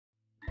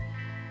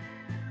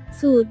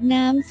สูตร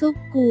น้ำซุป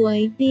ก๋วย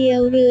เตี๋ย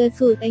วเรือ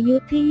สูตรอยุ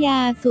ธยา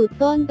สูตร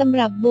ต้นตำ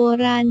รับโบ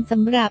ราณส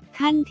ำหรับ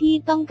ท่านที่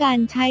ต้องการ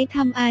ใช้ท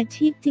ำอา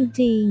ชีพจ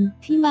ริง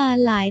ๆที่มา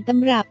หลายต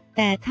ำรับแ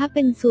ต่ถ้าเ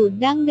ป็นสูตร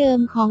ดั้งเดิม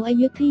ของอ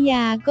ยุธย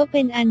าก็เ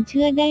ป็นอันเ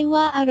ชื่อได้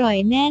ว่าอร่อย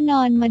แน่น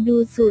อนมาดู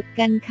สูตร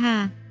กันค่ะ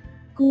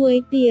ก๋วย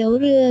เตี๋ยว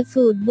เรือ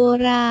สูตรโบ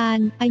ราณ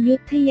อยุ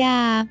ธยา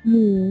ห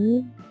มู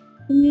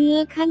เนื้อ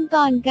ขั้นต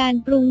อนการ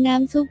ปรุงน้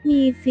ำซุป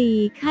มี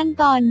 4 ขั้น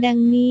ตอนดัง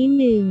นี้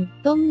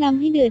 1. ต้มน้ำ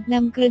ให้เดือดน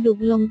ำกระดูก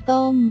ลง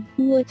ต้ม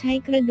วัวใช้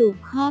กระดูก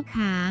ข้อข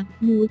า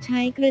หมูใช้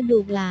กระดู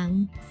กหลัง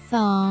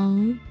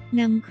 2.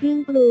 นำเครื่อง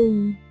ปรุง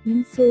น้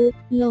ำซุป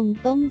ลง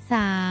ต้ม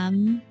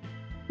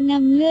 3. น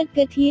ำเลือดก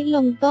ะทิล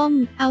งต้ม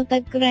เอาตะ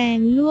แกรง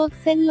ลวก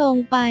เส้นลง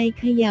ไป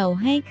เขย่า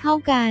ให้เข้า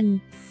กัน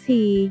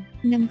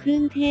 4. นำเครื่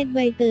องเทศใบ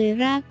เตย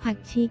รากผัก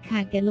ชีข่า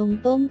แก่ลง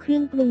ต้มเครื่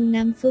องปรุง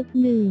น้ำซุป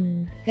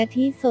 1. กะ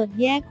ทิสด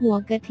แยกหัว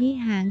กะทิ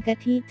หางกะ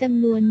ทิจ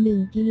ำนวน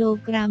 1 กิโล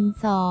กรัม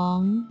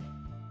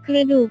 2. กร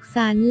ะดูก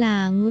สันห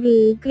ลังหรื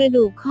อกระ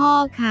ดูกข้อ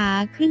ขา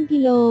ครึ่งกิ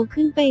โล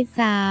ขึ้นไป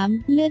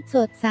 3. เลือดส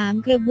ด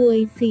 3 กระบวย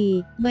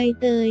 4. ใบ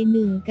เตย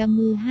 1 กำ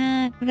มือ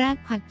 5. ราก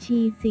ผักชี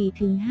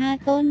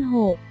 4-5 ต้น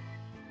 6.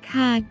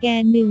 ข่าแก่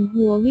 1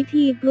 หัววิ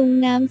ธีปรุง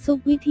น้ำซุป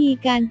วิธี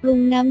การปรุง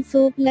น้ำ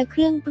ซุปและเค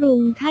รื่องปรุง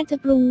ถ้าจะ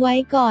ปรุงไว้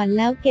ก่อนแ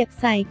ล้วเก็บ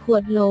ใส่ขว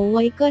ดโหลไ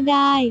ว้ก็ไ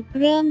ด้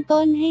เริ่ม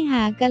ต้นให้ห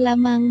ากะละ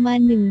มังมา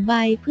1 ใบ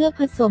เพื่อ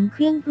ผสมเค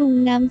รื่องปรุง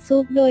น้ำซุ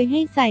ปโดยให้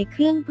ใส่เค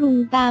รื่องปรุง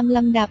ตามล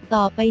ำดับ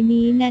ต่อไป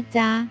นี้นะ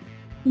จ๊ะ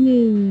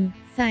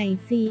 1. ใส่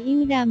ซีอิ๊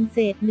วดำเศ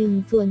ษ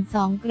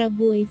1/2 กระ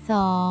บวย 2.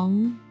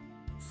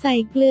 ใส่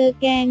เกลือ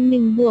แกง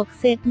1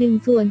 เศษ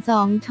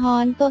1/2 ช้อ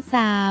นโต๊ะ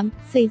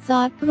 3. ใส่ซ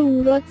อสปรุง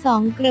รส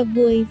2 กระบ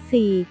วย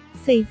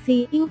 4. ใส่ซี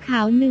อิ๊วขา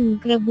ว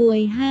1 กระบวย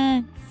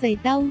 5. ใส่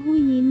เต้าหู้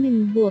ยี้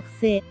1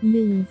 เศษ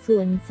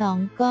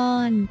1/2 ก้อ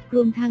นร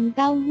วมทั้งเ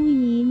ต้าหู้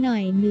ยี้หน่อ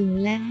ย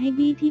1และให้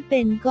บี้ที่เป็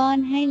นก้อน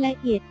ให้ละ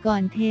เอียดก่อ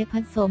นเทผ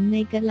สมใน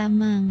กะละ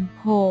มัง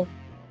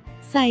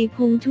 6. ใส่ผ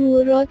งชู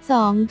รส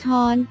2 ช้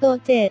อนโต๊ะ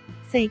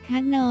 7. ใส่คะ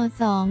นอ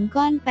2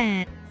 ก้อน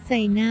 8. ใ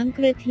ส่น้ำก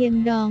ระเทียม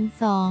ดอง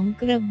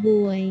2 กระบ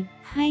วย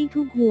ให้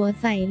ทุกหัว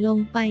ใส่ลง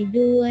ไป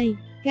ด้วย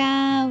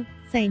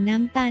 9. ใส่น้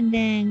ำตาลแด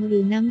งหรื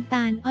อน้ำต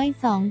าลอ้อย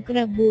2 กร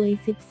ะบวย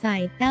 10. ใส่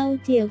เต้า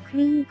เจี้ยวค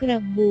รึ่งกระ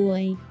บว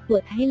ยบ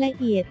ดให้ละ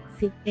เอียด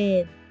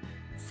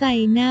 11. ใส่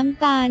น้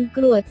ำตาลก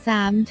รวด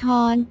3 ช้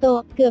อนโต๊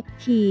ะเกือบ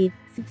ขีด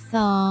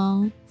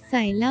 12. ใ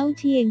ส่เหล้า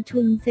เชียงชุ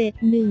นเศษ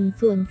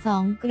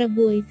1/2 กระบ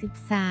วย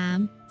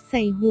 13. ใ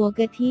ส่หัวก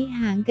ะทิ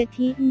หางกะ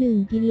ทิ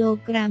1 กิโล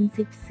กรัม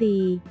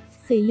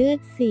 14. ใส่เลือด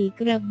4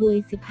 กระบวย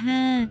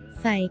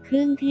 15. ใส่เค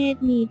รื่องเทศ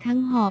มีทั้ง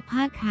ห่อผ้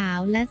าขาว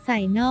และใส่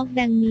นอก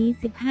ดังนี้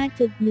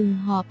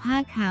 15.1 ห่อผ้า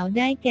ขาวไ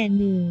ด้แก่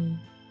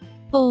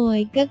 1. โป่ย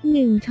กั๊ก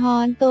1 ช้อ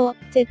นโต๊ะ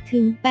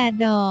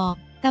 7-8 ดอก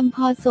ตำพ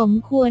อสม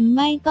ควรไ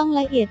ม่ต้อง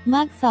ละเอียดม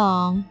าก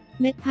 2.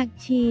 เม็ดผัก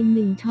ชี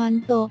1 ช้อน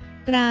โต๊ะ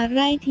ตราไ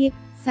ร่ทิพ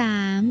ย์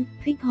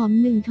 3. พริกหอม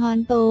1 ช้อน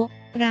โต๊ะ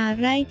ตรา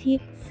ไร่ทิ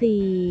พย์ 4.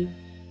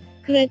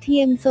 กระเที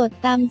ยมสด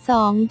ตำ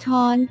2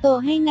 ช้อนโต๊ะ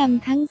ให้น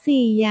ำทั้ง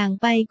 4 อย่าง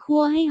ไปคั่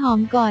วให้หอ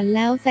มก่อนแ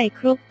ล้วใส่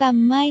ครกต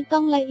ำไม่ต้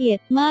องละเอียด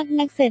มาก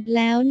นักเสร็จแ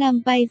ล้วน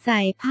ำไปใ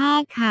ส่ผ้า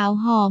ขาว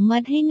ห่อมั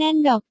ดให้แน่น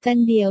ดอกจัน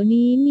เดี๋ยว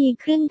นี้มี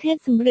เครื่องเทศ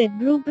สำเร็จ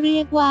รูปเรี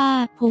ยกว่า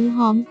ผงห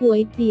อมก๋ว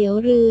ยเตี๋ยว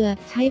เรือ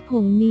ใช้ผ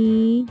ง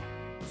นี้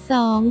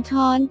2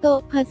 ช้อนโต๊ะ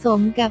ผส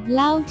มกับเห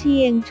ล้าเชี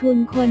ยงชุน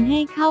คนให้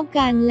เข้า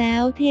กันแล้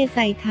วเทใ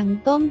ส่ถัง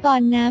ต้มตอ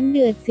นน้ำเ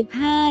ดือด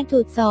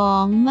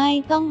 15.2 ไม่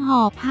ต้องห่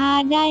อผ้า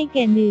ได้แ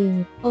ก่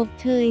 1. อบ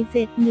เชยเส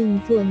ร็จ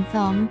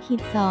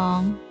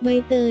1/2-2 ใบ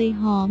เตย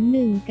หอม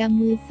1 กำ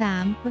มือ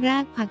 3. รา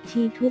กผัก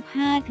ชีทุบ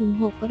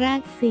 5-6 รา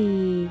ก 4.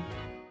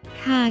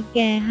 ข่าแ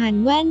ก่หั่น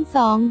แว่น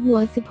2 หัว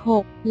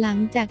 16 หลัง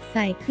จากใ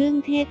ส่เครื่อง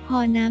เทศพอ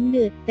น้ำเ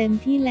ดือดเต็ม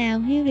ที่แล้ว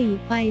ให้หรี่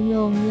ไฟล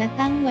งและ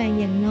ตั้งไว้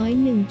อย่างน้อย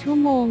1 ชั่ว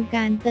โมงก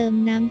ารเติม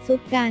น้ำซุป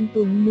การ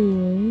ตุ๋นหมู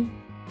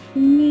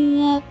เนื้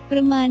อปร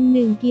ะมาณ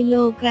1 กิโล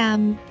กรัม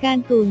การ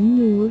ตุ๋นห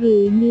มูหรื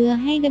อเนื้อ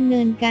ให้ดำเ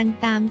นินการ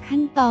ตามขั้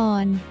นตอ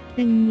น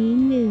ดังนี้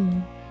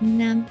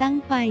 1. น้ำตั้ง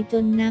ไฟจ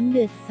นน้ำเ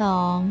ดือด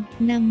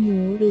 2. นำหมู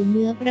หรือเ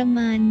นื้อประม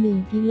าณ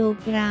1 กิโล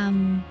กรัม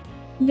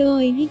โด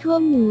ยให้ทั่ว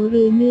หมูห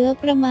รือเนื้อ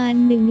ประมาณ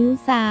1 นิ้ว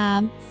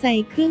 3. ใส่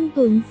เครื่อง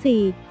ตุ๋น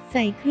 4. ใ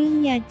ส่เครื่อง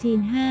ยาจีน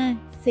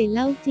 5. ใส่เห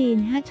ล้าจีน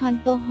 5 ช้อน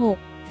โต๊ะ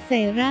 6. ใส่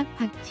ราก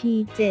ผักชี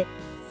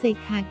 7. ใส่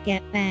ข่าแก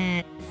ะ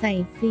 8. ใส่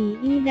ซี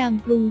อิ๊วด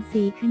ำปรุง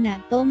สีขณะ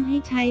ต้มให้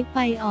ใช้ไฟ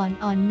อ่อ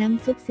นน้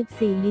ำซุป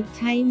 14 ลิตรใ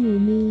ช้หมู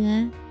เนื้อ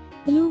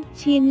ลูก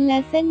ชิ้นและ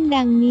เส้น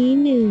ดังนี้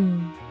 1.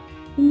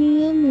 เ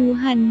นื้อหมู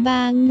หั่นบ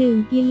าง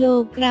1 กิโล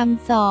กรัม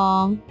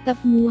 2. ตับ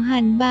หมู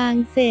หั่นบาง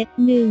เศษ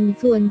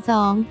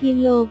1/2 กิ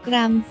โลก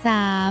รัม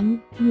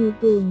 3. หมู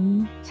ตุ๋น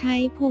ใช้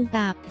โครง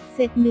ตับเศ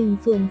ษ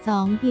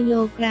1/2 กิโล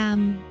กรัม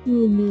ห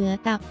มูเนื้อ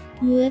ตับ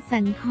เนื้อสั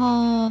นคอ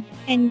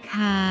เอ็นข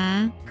า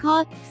ข้อ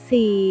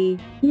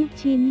 4. ลูก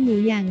ชิ้นหมู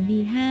อย่างดี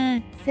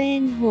 5 เส้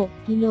น 6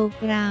 กิโล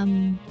กรัม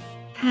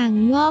ถัง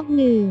งอก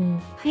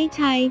1ให้ใ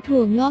ช้ถั่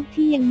วงอก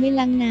ที่ยังไม่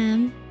ล้างน้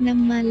ำน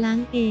ำมาล้าง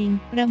เอง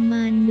ประม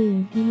าณ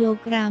1 กิโล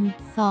กรัม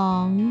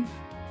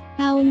 2.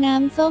 เอาน้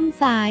ำส้ม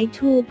สาย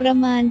ชูประ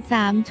มาณ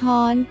3ช้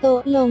อนโต๊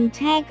ะลงแ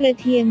ช่กระ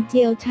เทียมเ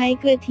จียวใช้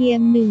กระเทียม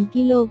1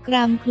กิโลก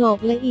รัมโขลก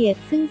ละเอียด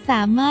ซึ่งส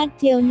ามารถ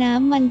เจียวน้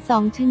ำมัน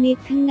2ชนิด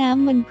ทั้งน้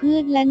ำมันพื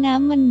ชและน้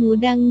ำมันหมู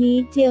ดังนี้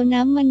เจียว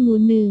น้ำมันหมู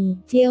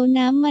1เจียว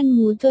น้ำมันห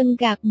มูจน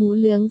กากหมู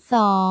เหลือง2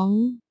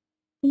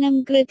น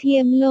ำกระเที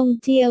ยมลง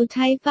เจียวใ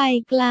ช้ไฟ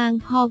กลาง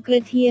พอกร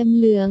ะเทียม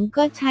เหลือง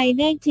ก็ใช้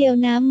ได้เจียว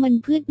น้ำมัน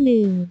พืช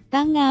1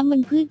ตั้งน้ำมั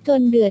นพืชจ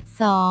นเดือด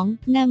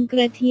2นำก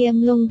ระเทียม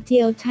ลงเจี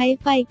ยวใช้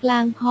ไฟกลา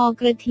งพอ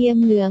กระเทียม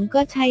เหลือง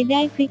ก็ใช้ไ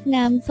ด้พริก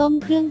น้ำส้ม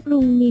เครื่องปรุ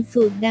งมี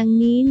สูตรดัง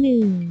นี้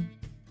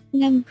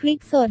1นำพริก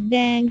สดแด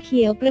งเ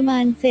ขียวประมา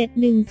ณเศษ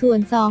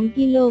1/2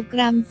กิโลก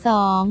รัม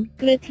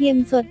2กระเทียม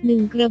สด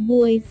1กระบ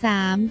วย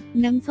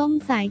3น้ำส้ม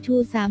สายชู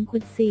3ขว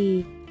ด4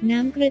น้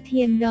ำกระเ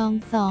ทียมดอง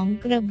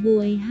2กระบ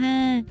วย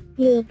5เก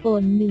ลือป่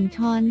น1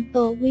ช้อนโ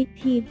ต๊ะวิ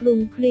ธีปรุง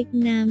พริก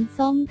น้ำ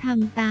ส้มท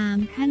ำตาม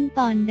ขั้นต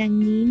อนดัง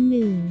นี้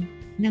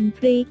1นำพ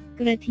ริก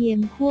กระเทียม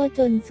คั่วจ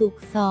นสุก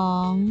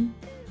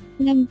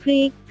2นำพ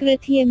ริกกระ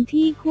เทียม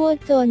ที่คั่ว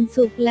จน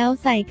สุกแล้ว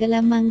ใส่กะล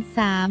ะมัง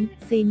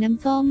3ใส่น้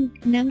ำส้ม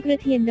น้ำกระ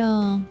เทียมดอ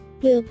ง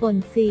เกลือป่น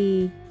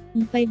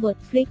4ไปบด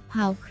พริกเผ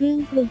าเครื่อง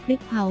ปรุงพริ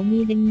กเผามี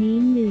ดังนี้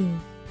1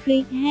พริ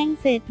กแห้ง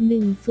เศษ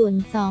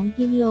1/2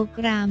กิโลก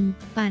รัม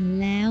ปั่น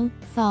แล้ว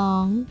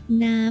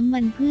2น้ำมั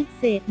นพืช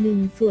เศษ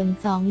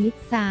1/2ลิต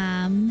ร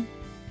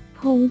3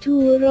ผงชู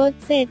รส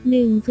เศษ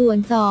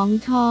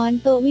1/2ช้อน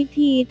โต๊ะวิ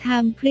ธีท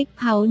ำพริก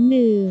เผา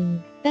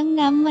1ตั้ง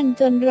น้ำมัน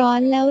จนร้อ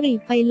นแล้วหรี่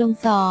ไฟลง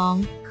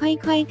2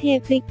ค่อยๆเท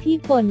พริกที่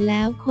ป่นแ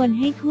ล้วคน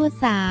ให้ทั่ว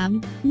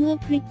3เมื่อ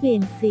พริกเปลี่ย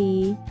นสี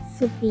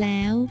สุกแ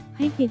ล้วใ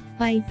ห้ปิดไฟ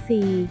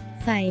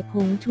4ใส่ผ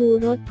งชู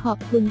รสขอบ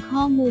คุณข้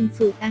อมูล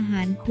สูตรอาห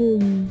ารคุ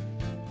ณ